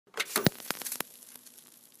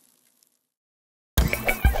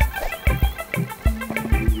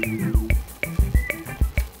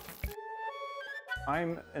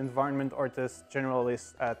I'm environment artist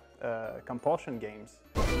generalist at Compulsion games.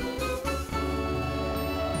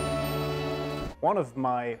 One of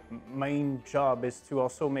my main job is to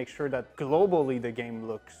also make sure that globally the game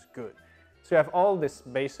looks good. So you have all this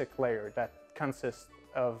basic layer that consists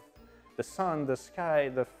of the sun, the sky,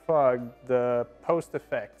 the fog, the post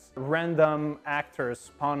effects, random actors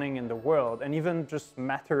spawning in the world, and even just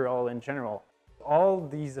material in general. All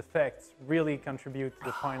these effects really contribute to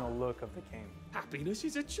the final look of the game. Happiness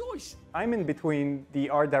is a choice. I'm in between the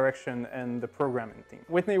art direction and the programming team.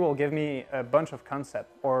 Whitney will give me a bunch of concept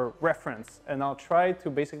or reference, and I'll try to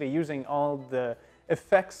basically using all the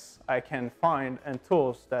effects I can find and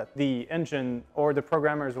tools that the engine or the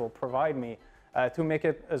programmers will provide me to make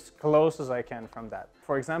it as close as I can from that.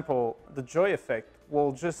 For example, the joy effect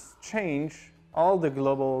will just change all the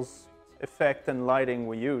globals effect and lighting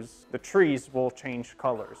we use. The trees will change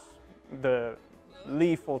colors. The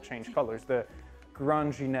leaf will change colors. The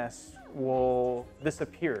grunginess will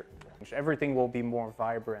disappear. Everything will be more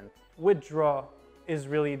vibrant. Withdraw is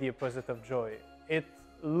really the opposite of joy. It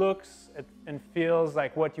looks and feels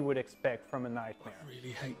like what you would expect from a nightmare. I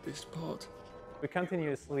really hate this part. We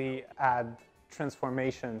continuously add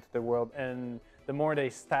transformation to the world, and the more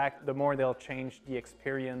they stack, the more they'll change the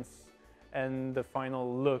experience and the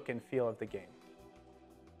final look and feel of the game.